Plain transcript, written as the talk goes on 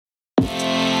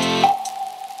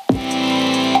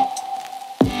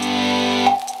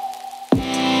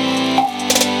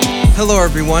Hello,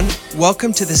 everyone.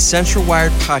 Welcome to the Central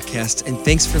Wired podcast, and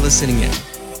thanks for listening in.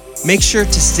 Make sure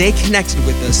to stay connected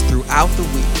with us throughout the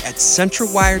week at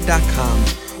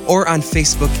centralwired.com or on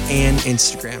Facebook and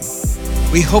Instagram.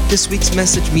 We hope this week's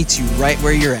message meets you right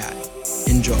where you're at.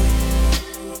 Enjoy.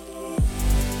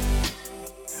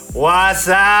 What's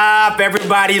up,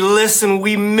 everybody? Listen,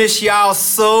 we miss y'all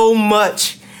so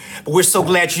much, but we're so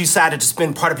glad you decided to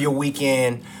spend part of your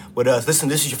weekend with us. Listen,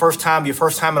 this is your first time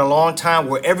in a long time,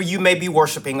 wherever you may be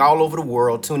worshiping all over the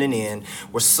world, tuning in.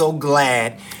 We're so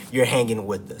glad you're hanging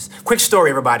with us. Quick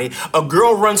story, everybody. A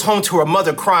girl runs home to her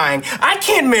mother crying, "I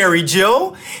can't marry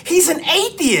Joe. He's an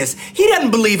atheist. He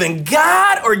doesn't believe in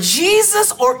God or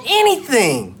Jesus or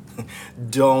anything."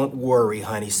 "Don't worry,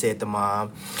 honey," said the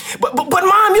mom. But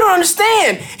Mom, you don't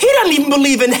understand. He doesn't even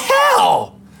believe in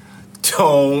hell."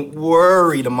 "Don't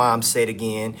worry," the mom said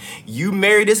again. "You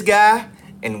marry this guy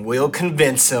and we'll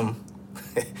convince him."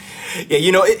 Yeah,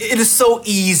 it is so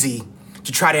easy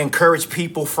to try to encourage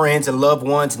people, friends, and loved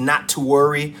ones not to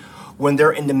worry when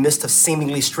they're in the midst of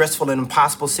seemingly stressful and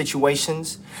impossible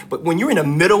situations. But when you're in the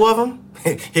middle of them,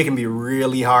 it can be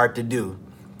really hard to do.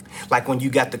 Like when you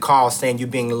got the call saying you're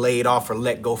being laid off or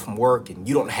let go from work and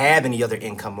you don't have any other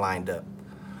income lined up.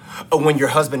 Or when your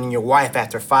husband and your wife,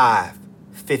 after 5,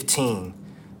 15,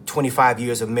 25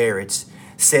 years of marriage,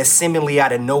 says seemingly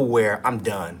out of nowhere, "I'm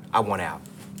done, I want out."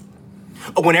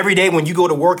 Or when every day when you go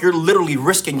to work, you're literally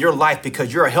risking your life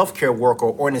because you're a healthcare worker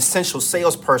or an essential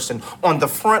salesperson on the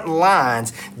front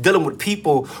lines dealing with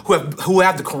people who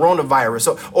have the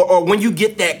coronavirus. Or when you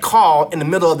get that call in the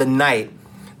middle of the night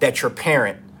that your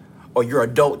parent or your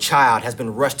adult child has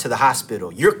been rushed to the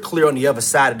hospital. You're clear on the other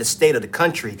side of the state of the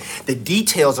country. The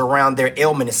details around their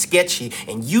ailment is sketchy,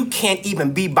 and you can't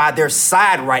even be by their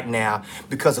side right now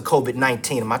because of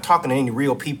COVID-19. Am I talking to any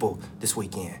real people this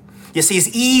weekend? You see, it's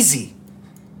easy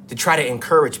to try to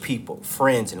encourage people,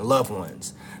 friends, and loved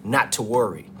ones not to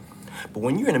worry. But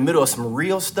when you're in the middle of some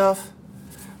real stuff,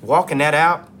 walking that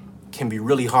out can be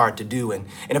really hard to do. And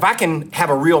if I can have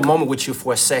a real moment with you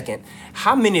for a second,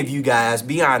 how many of you guys,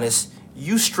 be honest,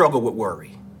 you struggle with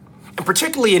worry? And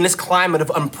particularly in this climate of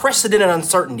unprecedented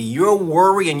uncertainty, your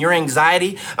worry and your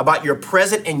anxiety about your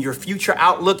present and your future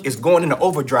outlook is going into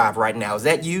overdrive right now. Is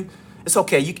that you? It's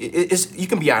okay. You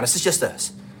can be honest. It's just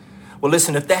us. Well,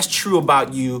 listen, if that's true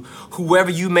about you, whoever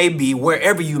you may be,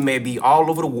 wherever you may be, all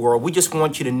over the world, we just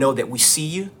want you to know that we see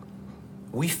you,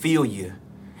 we feel you,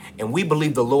 and we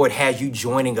believe the Lord has you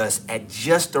joining us at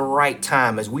just the right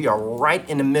time as we are right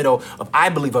in the middle of, I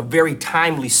believe, a very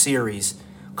timely series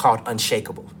called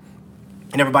Unshakable.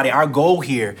 And everybody, our goal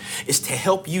here is to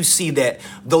help you see that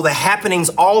though the happenings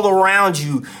all around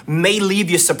you may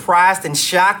leave you surprised and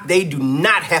shocked, they do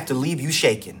not have to leave you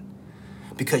shaken,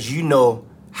 because you know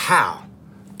how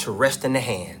to rest in the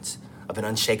hands of an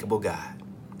unshakable God.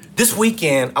 This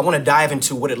weekend, I want to dive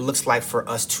into what it looks like for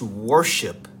us to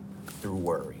worship through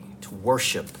worry.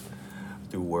 Worship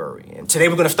through worry. And today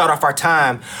we're going to start off our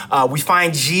time. We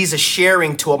find Jesus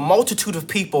sharing to a multitude of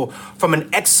people from an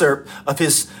excerpt of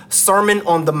his Sermon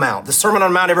on the Mount. The Sermon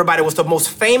on the Mount, everybody, was the most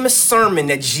famous sermon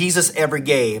that Jesus ever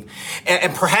gave,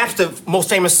 and perhaps the most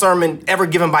famous sermon ever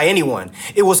given by anyone.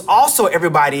 It was also,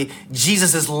 everybody,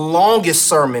 Jesus's longest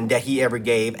sermon that he ever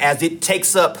gave, as it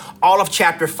takes up all of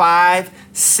chapter 5,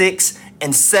 6,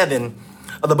 and 7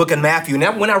 of the book of Matthew.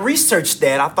 Now, when I researched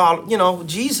that, I thought,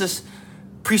 Jesus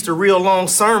preached a real long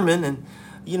sermon. And,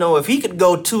 if he could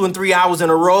go 2 and 3 hours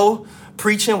in a row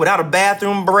preaching without a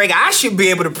bathroom break, I should be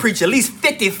able to preach at least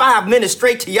 55 minutes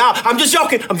straight to y'all. I'm just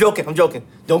joking. I'm joking.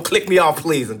 Don't click me off,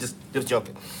 please. I'm just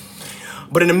joking.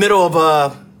 But in the middle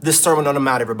of this Sermon on the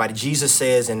Mount, everybody, Jesus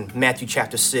says in Matthew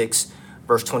chapter 6,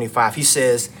 verse 25, he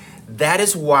says, "That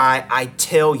is why I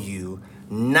tell you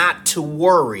not to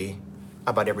worry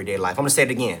about everyday life." I'm going to say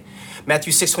it again.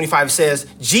 Matthew 6:25 says,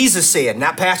 Jesus said,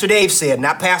 not Pastor Dave said,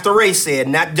 not Pastor Ray said,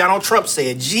 not Donald Trump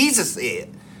said, Jesus said,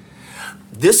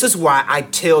 "This is why I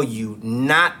tell you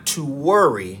not to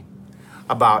worry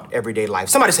about everyday life."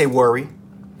 Somebody say worry.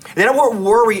 That word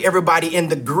worry, everybody, in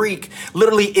the Greek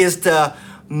literally is the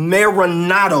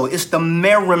meronato. It's the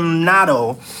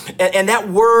meronato. And that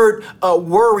word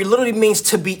worry literally means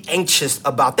to be anxious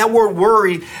about. That word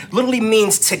worry literally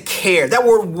means to care. That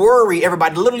word worry,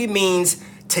 everybody, literally means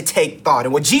to take thought.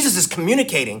 And what Jesus is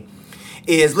communicating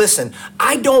is, listen,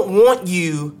 I don't want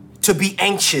you to be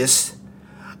anxious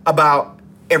about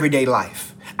everyday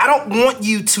life. I don't want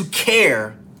you to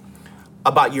care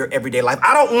about your everyday life.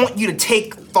 I don't want you to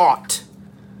take thought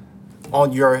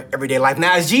on your everyday life.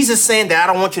 Now, is Jesus saying that I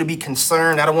don't want you to be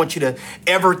concerned? I don't want you to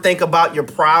ever think about your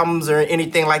problems or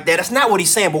anything like that? That's not what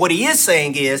he's saying. But what he is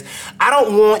saying is, I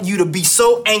don't want you to be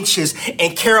so anxious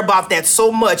and care about that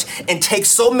so much and take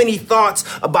so many thoughts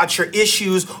about your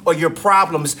issues or your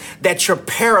problems that you're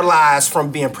paralyzed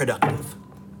from being productive.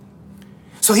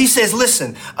 So he says,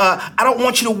 listen, I don't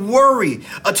want you to worry,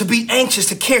 to be anxious,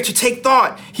 to care, to take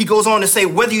thought. He goes on to say,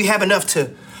 whether you have enough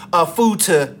food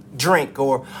to drink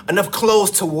or enough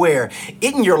clothes to wear.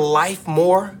 Isn't your life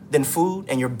more than food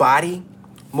and your body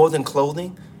more than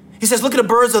clothing? He says, look at the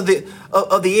birds of the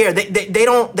air. They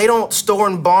don't store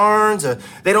in barns, or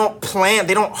they don't plant,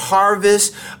 they don't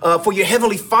harvest. For your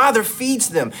heavenly Father feeds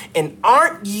them. And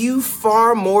aren't you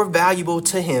far more valuable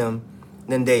to him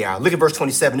than they are? Look at verse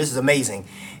 27. This is amazing.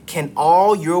 Can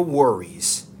all your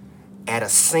worries add a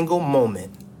single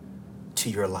moment to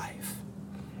your life?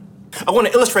 I want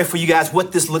to illustrate for you guys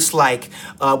what this looks like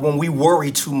when we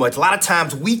worry too much. A lot of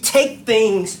times we take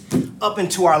things up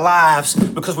into our lives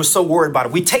because we're so worried about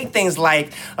it. We take things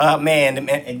like, do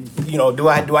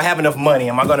I have enough money?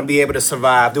 Am I going to be able to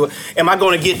survive? Am I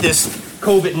going to get this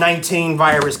COVID-19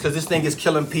 virus because this thing is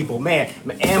killing people? Man,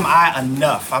 am I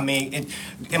enough? Am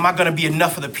I going to be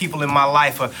enough for the people in my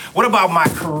life? Or what about my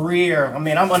career? I'm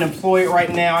unemployed right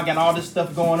now. I got all this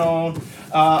stuff going on.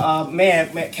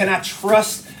 Can I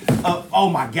trust? Oh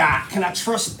my God, can I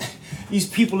trust these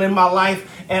people in my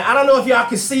life? And I don't know if y'all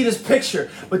can see this picture,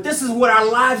 but this is what our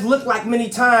lives look like many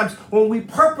times when we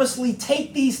purposely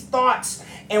take these thoughts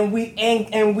and we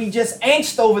just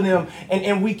angst over them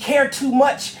and we care too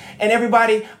much. And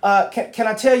everybody, can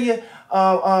I tell you,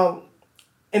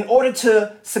 in order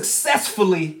to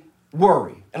successfully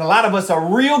worry, and a lot of us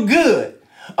are real good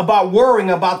about worrying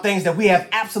about things that we have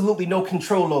absolutely no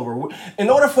control over. In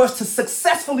order for us to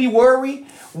successfully worry,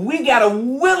 we got to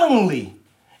willingly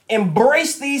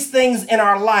embrace these things in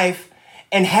our life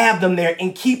and have them there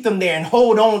and keep them there and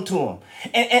hold on to them.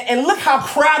 And look how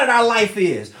crowded our life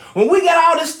is. When we got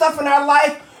all this stuff in our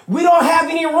life, we don't have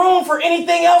any room for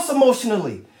anything else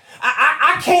emotionally.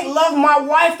 I can't love my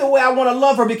wife the way I want to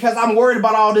love her because I'm worried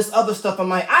about all this other stuff in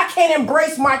my life. I can't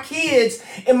embrace my kids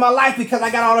in my life because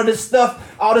I got all of this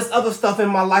stuff, all this other stuff in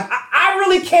my life. I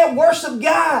really can't worship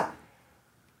God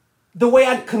the way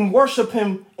I can worship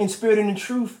him in spirit and in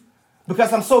truth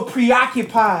because I'm so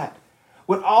preoccupied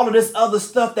with all of this other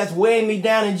stuff that's weighing me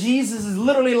down. And Jesus is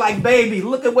literally like, baby,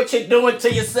 look at what you're doing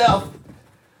to yourself.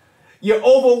 You're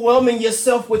overwhelming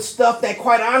yourself with stuff that,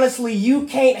 quite honestly, you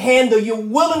can't handle. You're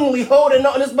willingly holding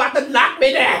on. It's about to knock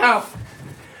me down.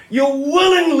 You're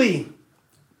willingly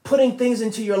putting things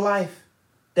into your life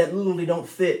that literally don't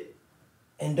fit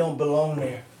and don't belong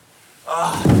there.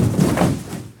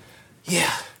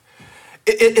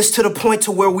 It's to the point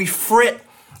to where we fret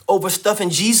over stuff.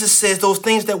 And Jesus says those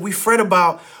things that we fret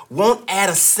about won't add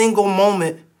a single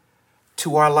moment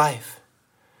to our life.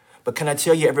 But can I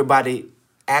tell you, everybody,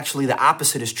 actually, the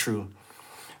opposite is true.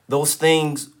 Those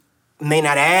things may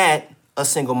not add a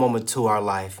single moment to our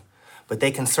life, but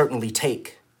they can certainly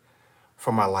take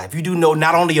from our life. You do know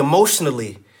not only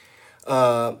emotionally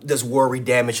does worry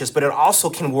damage us, but it also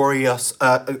can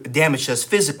damage us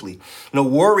physically.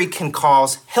 Worry can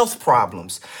cause health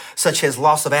problems, such as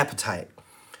loss of appetite,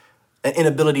 an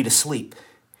inability to sleep,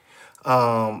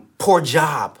 poor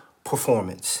job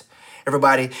performance,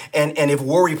 everybody. And if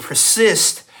worry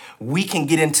persists, we can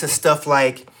get into stuff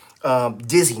like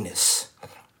dizziness,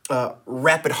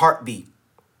 rapid heartbeat,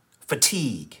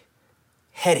 fatigue,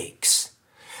 headaches,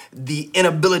 the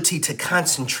inability to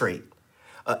concentrate,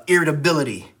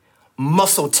 irritability,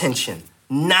 muscle tension,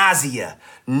 nausea,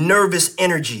 nervous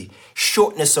energy,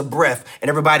 shortness of breath. And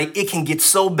everybody, it can get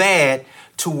so bad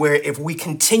to where if we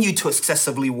continue to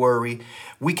excessively worry,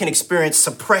 we can experience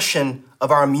suppression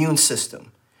of our immune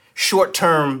system,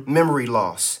 short-term memory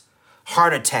loss,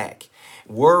 heart attack.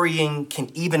 Worrying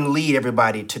can even lead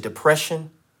everybody to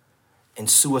depression and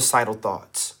suicidal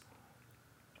thoughts.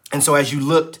 And so as you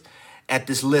looked at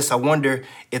this list, I wonder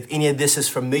if any of this is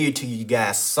familiar to you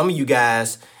guys. Some of you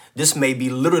guys, this may be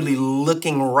literally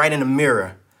looking right in the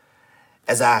mirror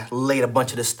as I laid a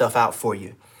bunch of this stuff out for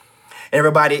you.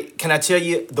 Everybody, can I tell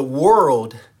you, the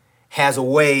world has a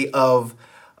way of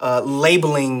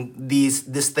labeling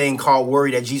this thing called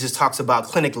worry that Jesus talks about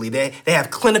clinically. They have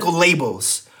clinical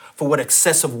labels for what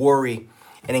excessive worry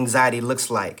and anxiety looks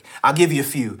like. I'll give you a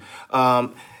few.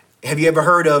 Have you ever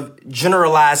heard of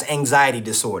generalized anxiety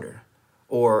disorder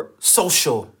or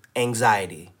social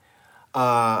anxiety,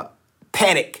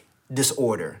 panic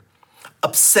disorder,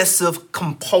 obsessive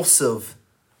compulsive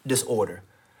disorder?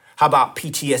 How about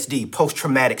PTSD,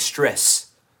 post-traumatic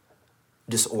stress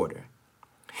disorder?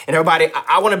 And everybody,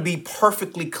 I want to be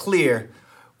perfectly clear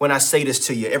when I say this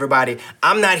to you. Everybody,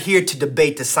 I'm not here to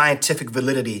debate the scientific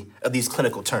validity of these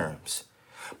clinical terms.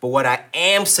 But what I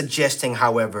am suggesting,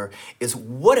 however, is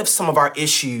what if some of our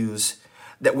issues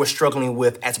that we're struggling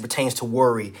with as it pertains to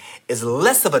worry is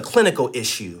less of a clinical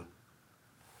issue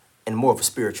and more of a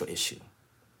spiritual issue?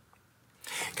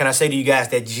 Can I say to you guys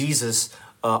that Jesus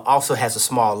also has a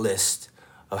small list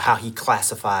of how he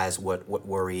classifies what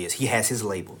worry is? He has his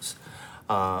labels.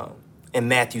 In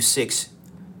Matthew 6,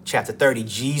 chapter 30,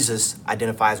 Jesus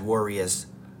identifies worry as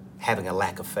having a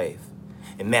lack of faith.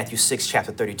 In Matthew 6,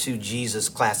 chapter 32, Jesus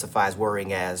classifies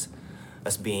worrying as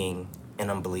us being an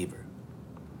unbeliever.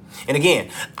 And again,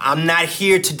 I'm not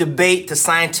here to debate the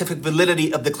scientific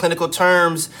validity of the clinical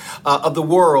terms of the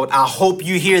world. I hope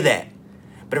you hear that.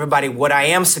 But everybody, what I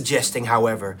am suggesting,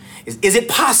 however, is it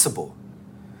possible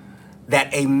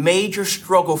that a major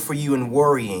struggle for you in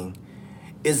worrying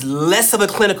is less of a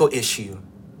clinical issue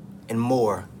and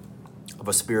more of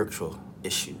a spiritual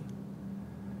issue?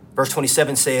 Verse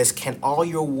 27 says, can all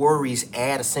your worries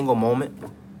add a single moment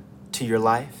to your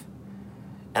life?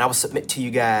 And I will submit to you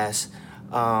guys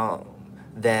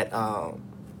that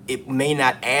it may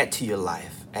not add to your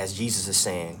life, as Jesus is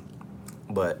saying,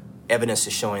 but evidence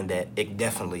is showing that it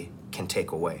definitely can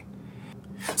take away.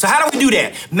 So how do we do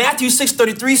that? Matthew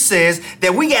 6:33 says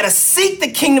that we got to seek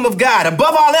the kingdom of God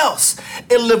above all else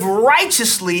and live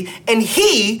righteously, and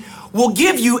he will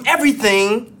give you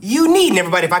everything you need. And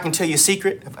everybody, if I can tell you a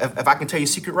secret, if I can tell you a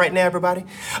secret right now, everybody,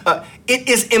 it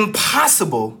is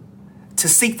impossible to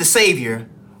seek the Savior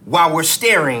while we're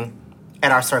staring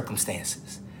at our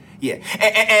circumstances. Yeah,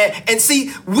 and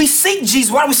see, we seek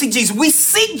Jesus. Why do we seek Jesus? We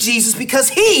seek Jesus because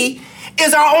he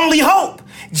is our only hope.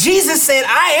 Jesus said,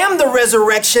 I am the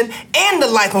resurrection and the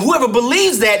life, and whoever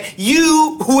believes that,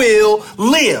 you will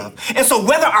live. And so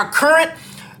whether our current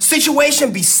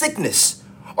situation be sickness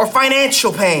or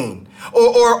financial pain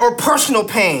or personal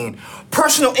pain,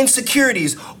 personal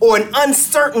insecurities, or an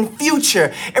uncertain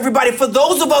future, everybody, for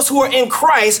those of us who are in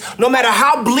Christ, no matter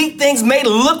how bleak things may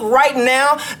look right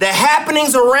now, the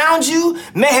happenings around you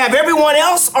may have everyone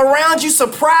else around you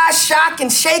surprised, shocked,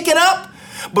 and shaken up.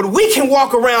 But we can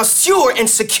walk around sure and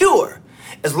secure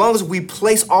as long as we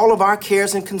place all of our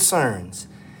cares and concerns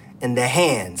in the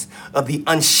hands of the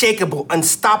unshakable,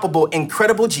 unstoppable,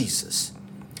 incredible Jesus.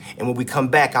 And when we come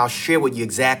back, I'll share with you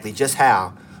exactly just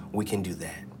how we can do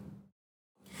that.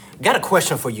 Got a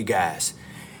question for you guys.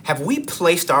 Have we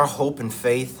placed our hope and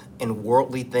faith in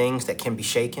worldly things that can be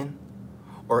shaken,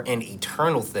 or in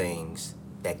eternal things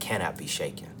that cannot be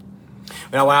shaken?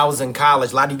 When I was in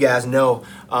college, a lot of you guys know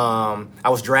I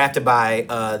was drafted by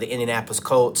the Indianapolis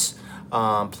Colts,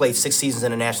 played 6 seasons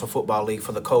in the National Football League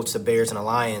for the Colts, the Bears, and the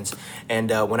Lions. And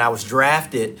when I was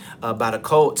drafted by the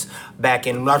Colts back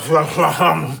in,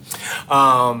 I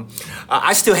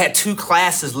still had 2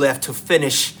 classes left to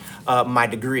finish my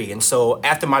degree. And so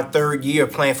after my 3rd year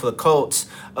playing for the Colts,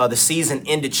 the season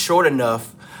ended short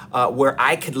enough where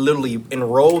I could literally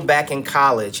enroll back in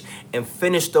college and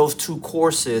finish those 2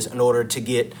 courses in order to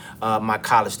get my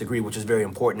college degree, which is very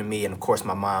important to me and, of course,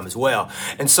 my mom as well.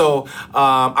 And so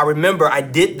I remember I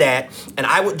did that, and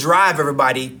I would drive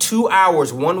everybody 2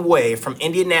 hours one way from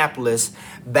Indianapolis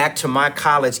back to my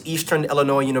college, Eastern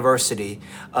Illinois University,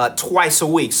 twice a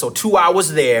week. So 2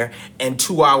 hours there and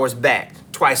 2 hours back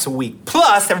twice a week.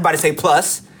 Plus, everybody say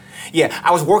plus. Yeah,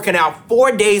 I was working out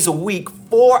 4 days a week,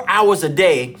 4 hours a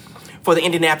day for the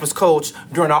Indianapolis Colts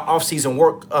during our off-season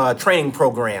work training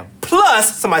program.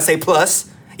 Plus, somebody say plus.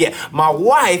 Yeah, my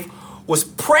wife was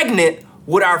pregnant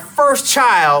with our first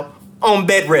child on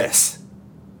bed rest.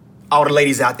 All the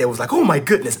ladies out there was like, oh my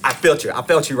goodness, I felt you. I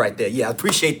felt you right there. Yeah, I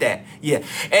appreciate that. Yeah,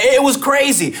 and it was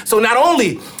crazy. So not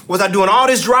only was I doing all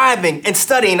this driving and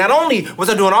studying, not only was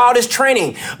I doing all this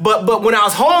training, but when I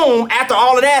was home after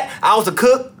all of that, I was the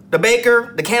cook, the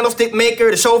baker, the candlestick maker,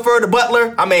 the chauffeur, the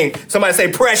butler. I mean, somebody say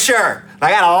pressure.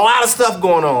 I got a lot of stuff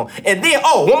going on. And then,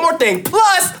 one more thing,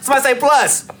 plus, somebody say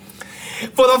plus.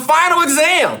 For the final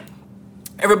exam,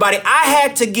 everybody, I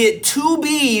had to get 2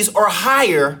 B's or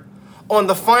higher on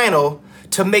the final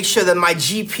to make sure that my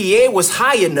GPA was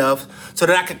high enough so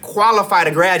that I could qualify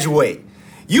to graduate.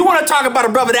 You want to talk about a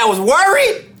brother that was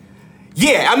worried?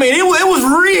 Yeah, I mean, it was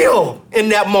real in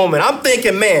that moment. I'm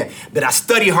thinking, man, did I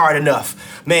study hard enough?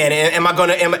 Man,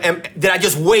 did I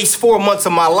just waste 4 months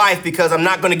of my life because I'm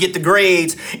not going to get the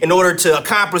grades in order to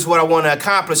accomplish what I want to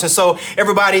accomplish? And so,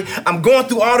 everybody, I'm going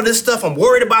through all of this stuff. I'm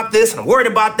worried about this and I'm worried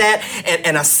about that.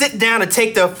 And I sit down to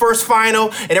take the first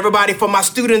final. And everybody, for my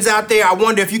students out there, I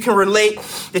wonder if you can relate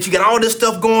that you got all this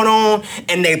stuff going on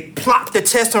and they plop the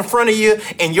test in front of you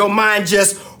and your mind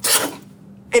just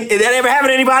And did that ever happen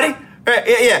to anybody?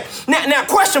 Yeah. Now,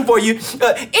 question for you.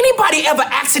 Anybody ever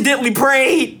accidentally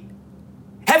prayed?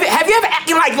 Have you ever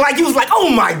acted like you was like, oh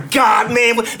my God,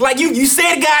 man. Like you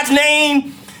said God's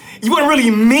name. You weren't really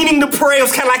meaning to pray. It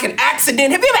was kind of like an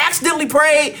accident. Have you ever accidentally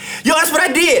prayed? Yo, that's what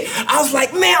I did. I was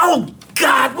like, man, oh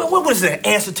God, what was the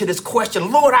answer to this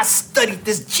question? Lord, I studied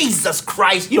this. Jesus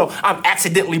Christ. I'm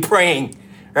accidentally praying,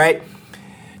 right?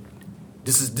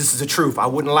 This is the truth. I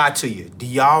wouldn't lie to you. Do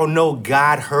y'all know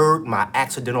God heard my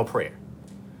accidental prayer?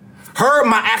 Heard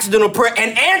my accidental prayer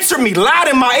and answered me loud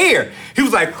in my ear. He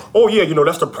was like, oh yeah,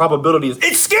 that's the probability.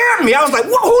 It scared me. I was like,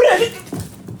 whoa, who that?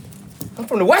 I'm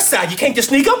from the West Side. You can't just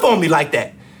sneak up on me like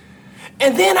that.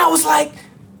 And then I was like,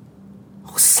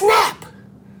 oh snap.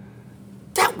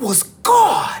 That was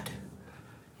God.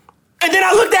 And then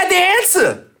I looked at the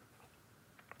answer.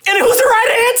 And it was the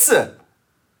right answer.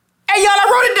 Hey, y'all, I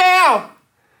wrote it down.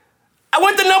 I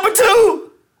went to number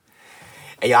 2.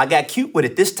 Hey, y'all, I got cute with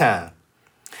it this time.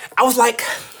 I was like,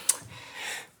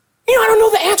 I don't know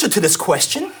the answer to this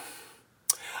question.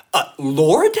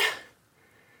 Lord,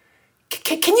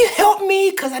 can you help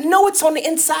me? Because I know it's on the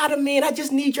inside of me and I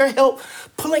just need your help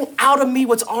pulling out of me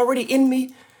what's already in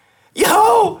me.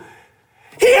 Yo,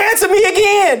 he answered me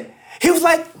again. He was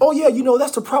like, oh yeah,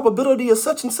 that's the probability of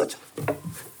such and such. I was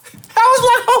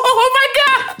like, oh my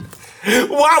God.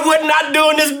 Why wasn't I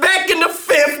doing this back in the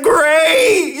 5th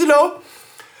grade,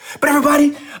 But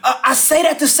everybody, I say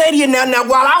that to say to you now,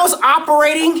 while I was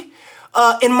operating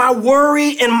in my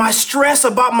worry and my stress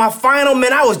about my final,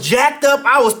 man, I was jacked up.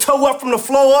 I was toe up from the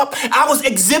floor up. I was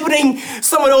exhibiting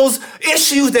some of those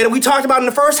issues that we talked about in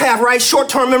the first half, right?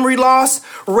 Short-term memory loss,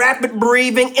 rapid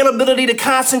breathing, inability to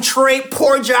concentrate,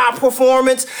 poor job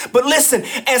performance. But listen,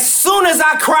 as soon as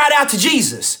I cried out to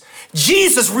Jesus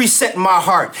reset my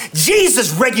heart.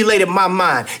 Jesus regulated my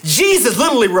mind. Jesus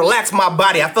literally relaxed my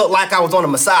body. I felt like I was on a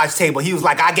massage table. He was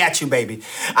like, I got you, baby.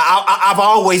 I've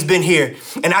always been here,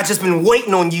 and I've just been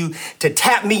waiting on you to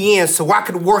tap me in so I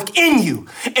could work in you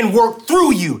and work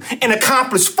through you and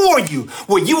accomplish for you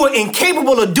what you were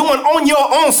incapable of doing on your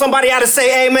own. Somebody ought to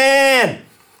say amen.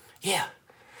 Yeah.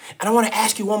 And I want to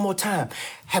ask you one more time.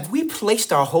 Have we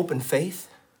placed our hope and faith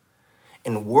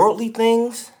in worldly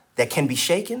things that can be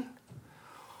shaken,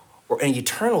 or in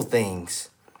eternal things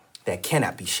that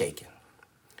cannot be shaken?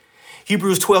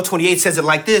 Hebrews 12:28 says it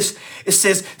like this. It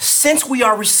says, since we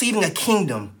are receiving a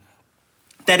kingdom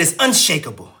that is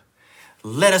unshakable,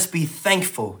 let us be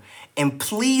thankful and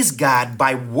please God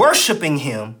by worshiping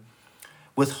him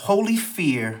with holy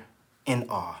fear and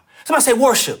awe. Somebody say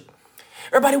worship.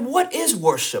 Everybody, what is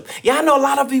worship? Yeah, I know a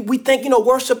lot of you, we think,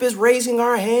 worship is raising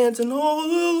our hands and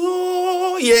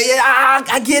I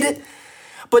get it.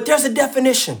 But there's a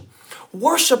definition.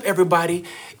 Worship, everybody,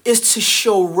 is to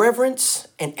show reverence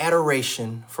and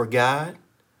adoration for God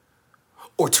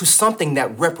or to something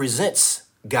that represents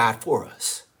God for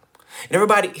us. And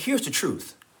everybody, here's the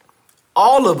truth.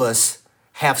 All of us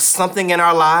have something in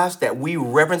our lives that we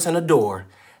reverence and adore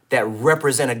that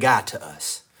represent a God to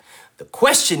us. The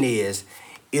question is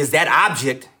that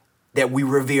object that we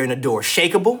revere and adore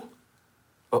shakeable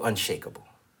or unshakable?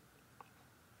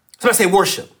 Somebody say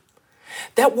worship.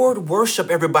 That word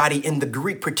worship, everybody, in the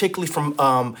Greek, particularly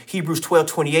from Hebrews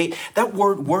 12:28, that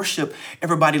word worship,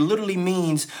 everybody, literally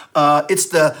means, it's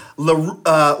the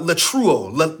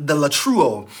latruo,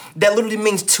 that literally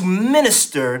means to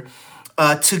minister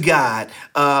to God.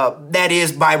 That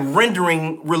is by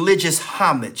rendering religious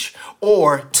homage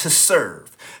or to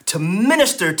serve. To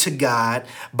minister to God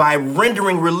by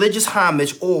rendering religious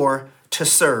homage or to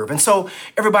serve. And so,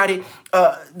 everybody,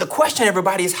 the question,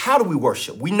 everybody, is how do we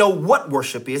worship? We know what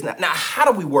worship is. Now, how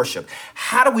do we worship?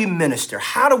 How do we minister?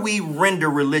 How do we render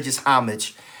religious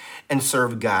homage and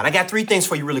serve God? I got 3 things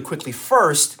for you really quickly.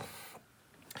 First,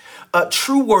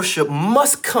 true worship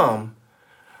must come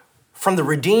from the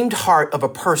redeemed heart of a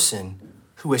person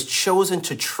who has chosen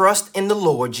to trust in the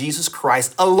Lord Jesus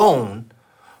Christ alone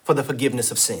for the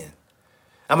forgiveness of sin.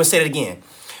 I'm going to say that again.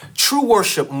 True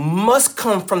worship must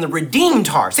come from the redeemed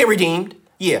heart. Say redeemed.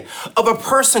 Yeah. Of a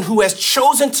person who has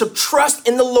chosen to trust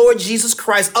in the Lord Jesus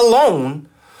Christ alone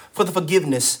for the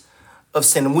forgiveness of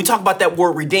sin. And we talk about that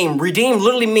word redeem. Redeem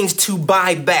literally means to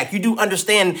buy back. You do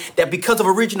understand that because of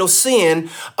original sin,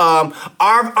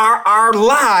 our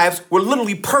lives were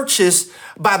literally purchased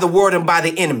by the world and by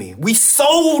the enemy. We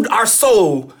sold our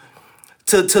soul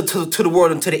to the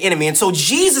world and to the enemy. And so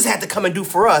Jesus had to come and do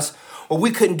for us what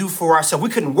we couldn't do for ourselves. We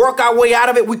couldn't work our way out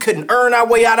of it. We couldn't earn our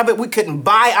way out of it. We couldn't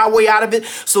buy our way out of it.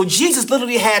 So Jesus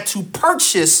literally had to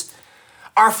purchase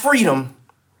our freedom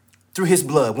through his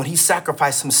blood when he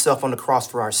sacrificed himself on the cross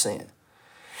for our sin.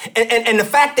 And the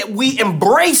fact that we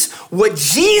embrace what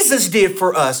Jesus did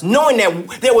for us, knowing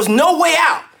that there was no way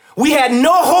out, we had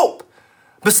no hope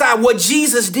beside what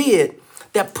Jesus did,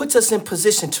 that puts us in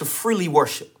position to freely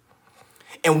worship.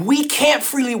 And we can't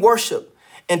freely worship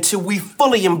until we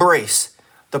fully embrace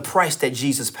the price that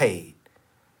Jesus paid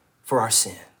for our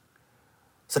sin.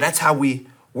 So that's how we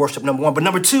worship, number one. But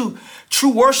number two,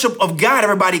 true worship of God,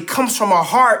 everybody, comes from a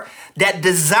heart that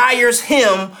desires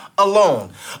him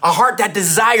alone. A heart that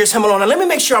desires him alone. Now, let me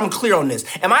make sure I'm clear on this.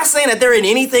 Am I saying that there ain't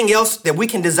anything else that we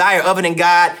can desire other than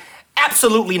God?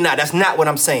 Absolutely not. That's not what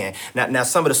I'm saying. Now,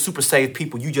 some of the super saved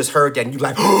people, you just heard that and you're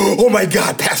like, oh my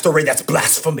God, Pastor Ray, that's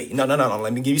blasphemy. No.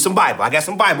 Let me give you some Bible. I got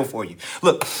some Bible for you.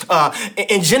 Look,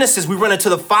 in Genesis, we run into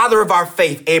the father of our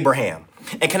faith, Abraham.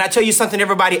 And can I tell you something,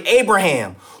 everybody?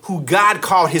 Abraham, who God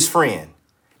called his friend,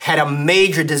 had a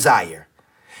major desire.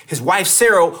 His wife,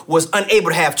 Sarah, was unable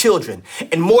to have children.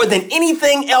 And more than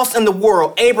anything else in the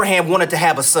world, Abraham wanted to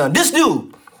have a son. This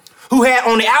dude, who had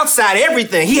on the outside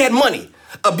everything, he had money,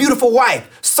 a beautiful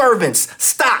wife, servants,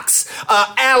 stocks,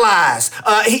 allies.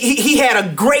 He had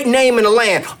a great name in the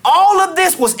land. All of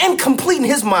this was incomplete in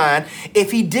his mind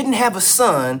if he didn't have a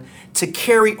son to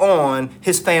carry on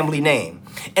his family name.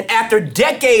 And after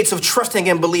decades of trusting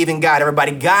and believing God,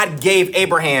 everybody, God gave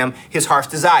Abraham his heart's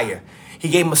desire. He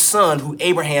gave him a son who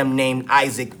Abraham named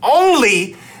Isaac,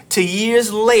 only to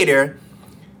years later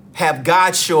have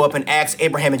God show up and ask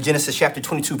Abraham in Genesis chapter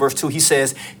 22, verse 2. He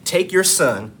says, take your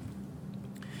son.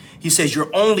 He says, your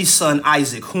only son,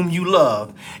 Isaac, whom you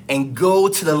love, and go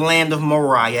to the land of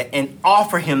Moriah and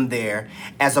offer him there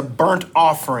as a burnt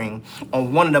offering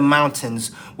on one of the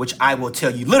mountains, which I will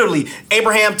tell you. Literally,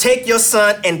 Abraham, take your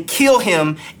son and kill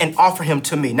him and offer him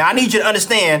to me. Now, I need you to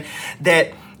understand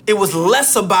that it was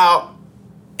less about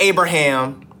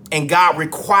Abraham and God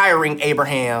requiring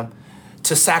Abraham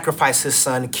to sacrifice his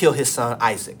son and kill his son,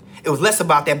 Isaac. It was less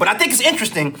about that. But I think it's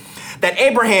interesting that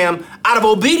Abraham, out of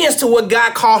obedience to what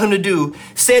God called him to do,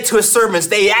 said to his servants,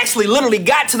 they actually literally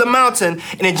got to the mountain.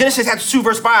 And in Genesis chapter 2,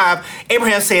 verse 5,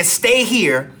 Abraham says, stay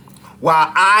here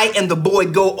while I and the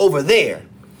boy go over there.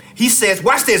 He says,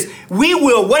 watch this, we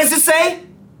will, what does it say?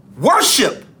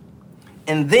 Worship.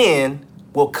 And then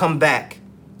we'll come back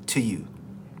to you.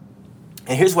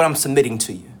 And here's what I'm submitting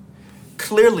to you.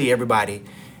 Clearly, everybody,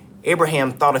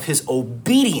 Abraham thought of his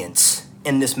obedience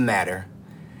in this matter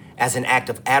as an act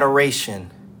of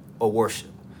adoration or worship.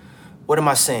 What am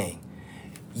I saying?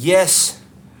 Yes,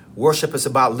 worship is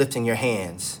about lifting your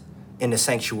hands in the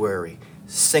sanctuary,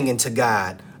 singing to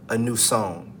God a new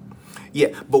song. Yeah,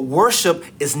 but worship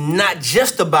is not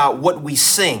just about what we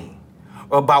sing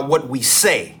or about what we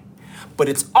say, but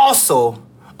it's also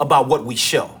about what we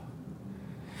show.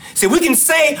 See, we can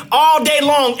say all day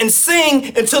long and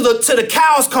sing until the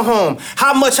cows come home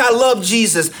how much I love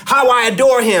Jesus, how I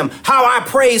adore him, how I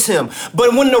praise him.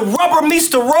 But when the rubber meets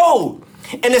the road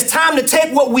and it's time to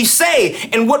take what we say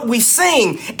and what we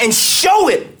sing and show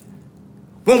it,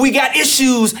 when we got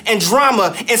issues and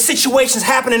drama and situations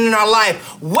happening in our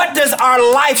life, what does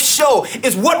our life show?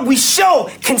 Is what we show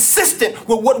consistent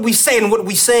with what we say and what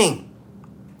we sing?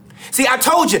 See, I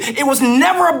told you, it was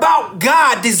never about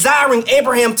God desiring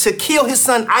Abraham to kill his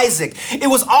son Isaac. It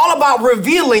was all about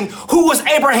revealing who was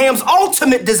Abraham's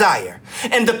ultimate desire.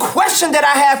 And the question that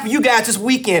I have for you guys this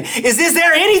weekend is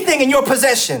there anything in your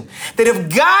possession that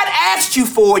if God asked you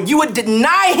for it, you would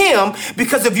deny him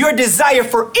because of your desire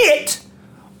for it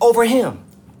over him?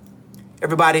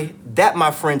 Everybody, that,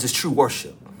 my friends, is true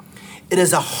worship. It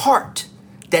is a heart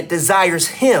that desires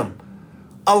him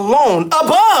alone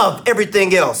above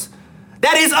everything else.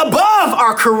 That is above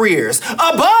our careers,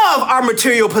 above our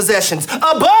material possessions,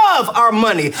 above our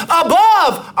money,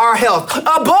 above our health,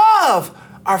 above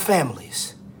our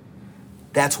families.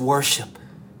 That's worship.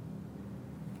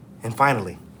 And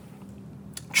finally,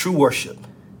 true worship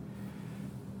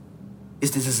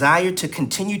is the desire to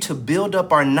continue to build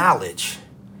up our knowledge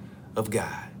of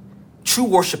God. True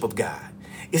worship of God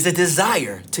is a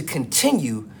desire to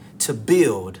continue to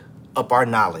build up our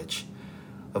knowledge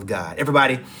of God.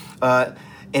 Everybody,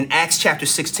 in Acts chapter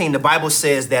 16, the Bible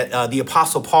says that the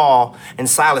Apostle Paul and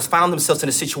Silas found themselves in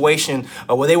a situation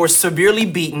where they were severely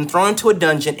beaten, thrown into a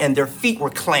dungeon, and their feet were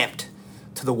clamped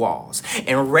to the walls.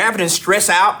 And rather than stress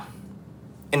out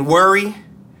and worry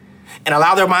and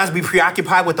allow their minds to be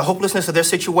preoccupied with the hopelessness of their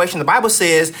situation, the Bible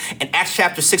says in Acts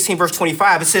chapter 16, verse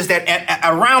 25, it says that at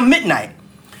around midnight,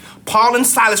 Paul and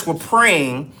Silas were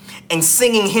praying and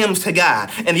singing hymns to God,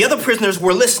 and the other prisoners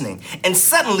were listening. And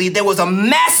suddenly there was a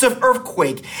massive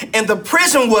earthquake, and the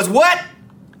prison was what?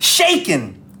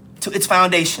 Shaken to its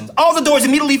foundations. All the doors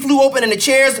immediately flew open, and the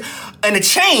chairs and the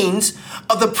chains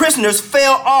of the prisoners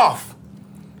fell off.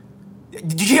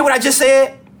 Did you hear what I just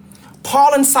said?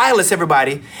 Paul and Silas,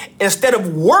 everybody, instead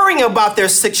of worrying about their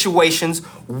situations,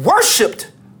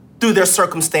 worshiped through their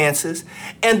circumstances,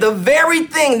 and the very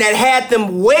thing that had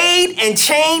them weighed and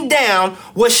chained down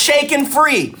was shaken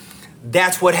free.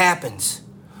 That's what happens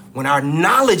when our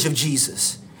knowledge of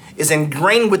Jesus is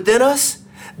ingrained within us,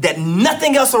 that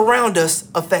nothing else around us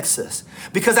affects us.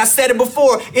 Because I said it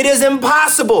before, it is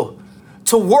impossible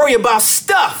to worry about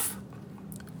stuff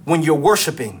when you're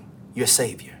worshiping your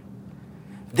Savior.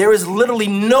 There is literally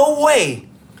no way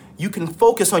you can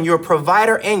focus on your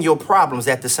provider and your problems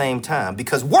at the same time,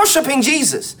 because worshiping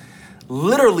Jesus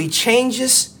literally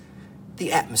changes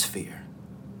the atmosphere.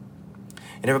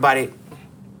 And everybody,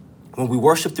 when we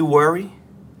worship through worry,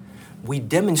 we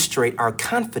demonstrate our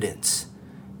confidence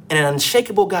in an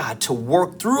unshakable God to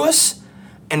work through us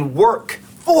and work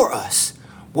for us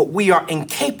what we are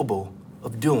incapable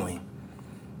of doing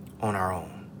on our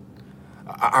own.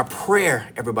 Our prayer,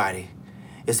 everybody,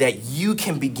 is that you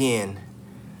can begin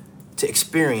to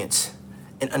experience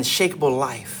an unshakable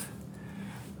life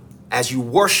as you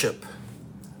worship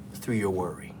through your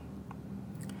worry.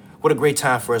 What a great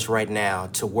time for us right now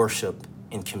to worship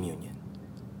in communion.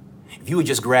 If you would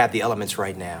just grab the elements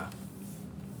right now.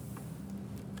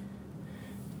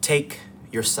 Take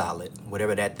your solid,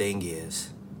 whatever that thing is.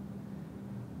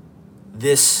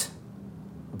 This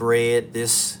bread,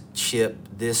 this chip,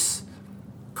 this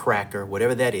cracker,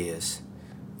 whatever that is,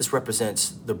 this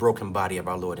represents the broken body of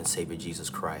our Lord and Savior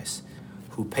Jesus Christ,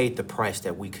 who paid the price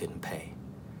that we couldn't pay.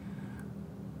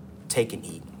 Take and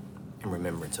eat in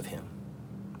remembrance of him.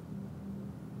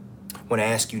 I want to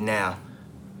ask you now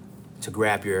to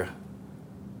grab your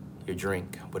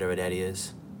drink, whatever that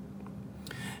is.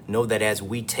 Know that as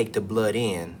we take the blood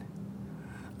in,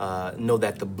 know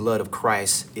that the blood of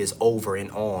Christ is over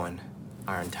and on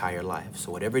our entire life.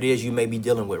 So whatever it is you may be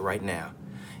dealing with right now,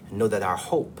 know that our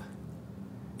hope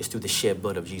is through the shed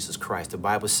blood of Jesus Christ. The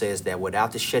Bible says that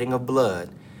without the shedding of blood,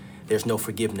 there's no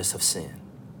forgiveness of sin.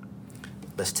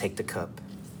 Let's take the cup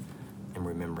in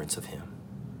remembrance of him.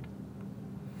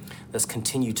 Let's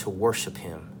continue to worship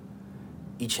him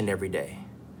each and every day.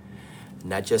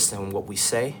 Not just in what we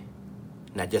say,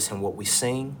 not just in what we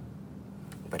sing,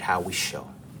 but how we show.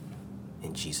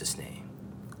 In Jesus' name,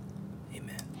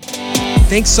 amen.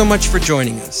 Thanks so much for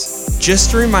joining us.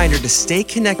 Just a reminder to stay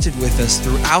connected with us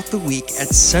throughout the week at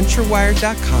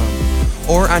centralwired.com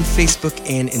or on Facebook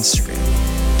and Instagram.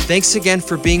 Thanks again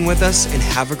for being with us, and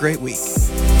have a great week.